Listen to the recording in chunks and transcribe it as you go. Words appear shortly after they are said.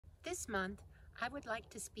This month, I would like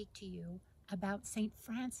to speak to you about St.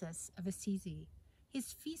 Francis of Assisi.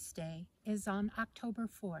 His feast day is on October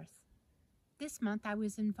 4th. This month, I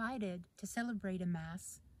was invited to celebrate a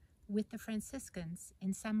Mass with the Franciscans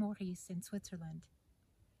in St. Maurice in Switzerland.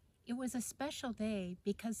 It was a special day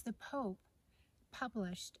because the Pope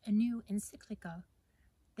published a new encyclical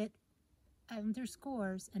that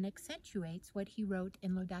underscores and accentuates what he wrote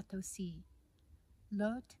in Laudato Si,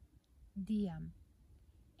 Laud Diem,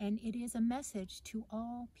 and it is a message to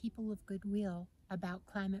all people of goodwill about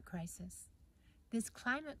climate crisis. This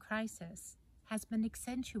climate crisis has been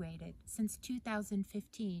accentuated since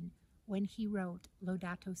 2015 when he wrote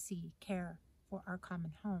Laudato Si, Care for Our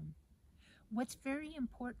Common Home. What's very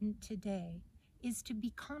important today is to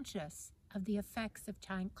be conscious of the effects of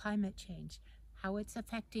climate change, how it's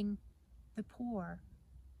affecting the poor,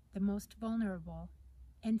 the most vulnerable,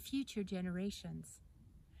 and future generations.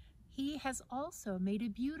 He has also made a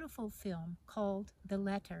beautiful film called The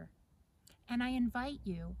Letter, and I invite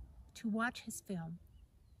you to watch his film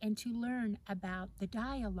and to learn about the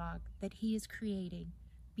dialogue that he is creating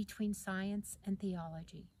between science and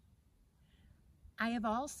theology. I have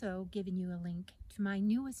also given you a link to my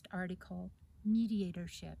newest article,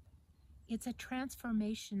 Mediatorship. It's a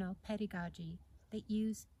transformational pedagogy that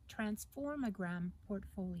uses transformogram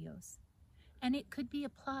portfolios, and it could be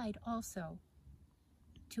applied also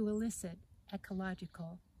to elicit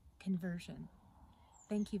ecological conversion.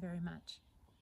 Thank you very much.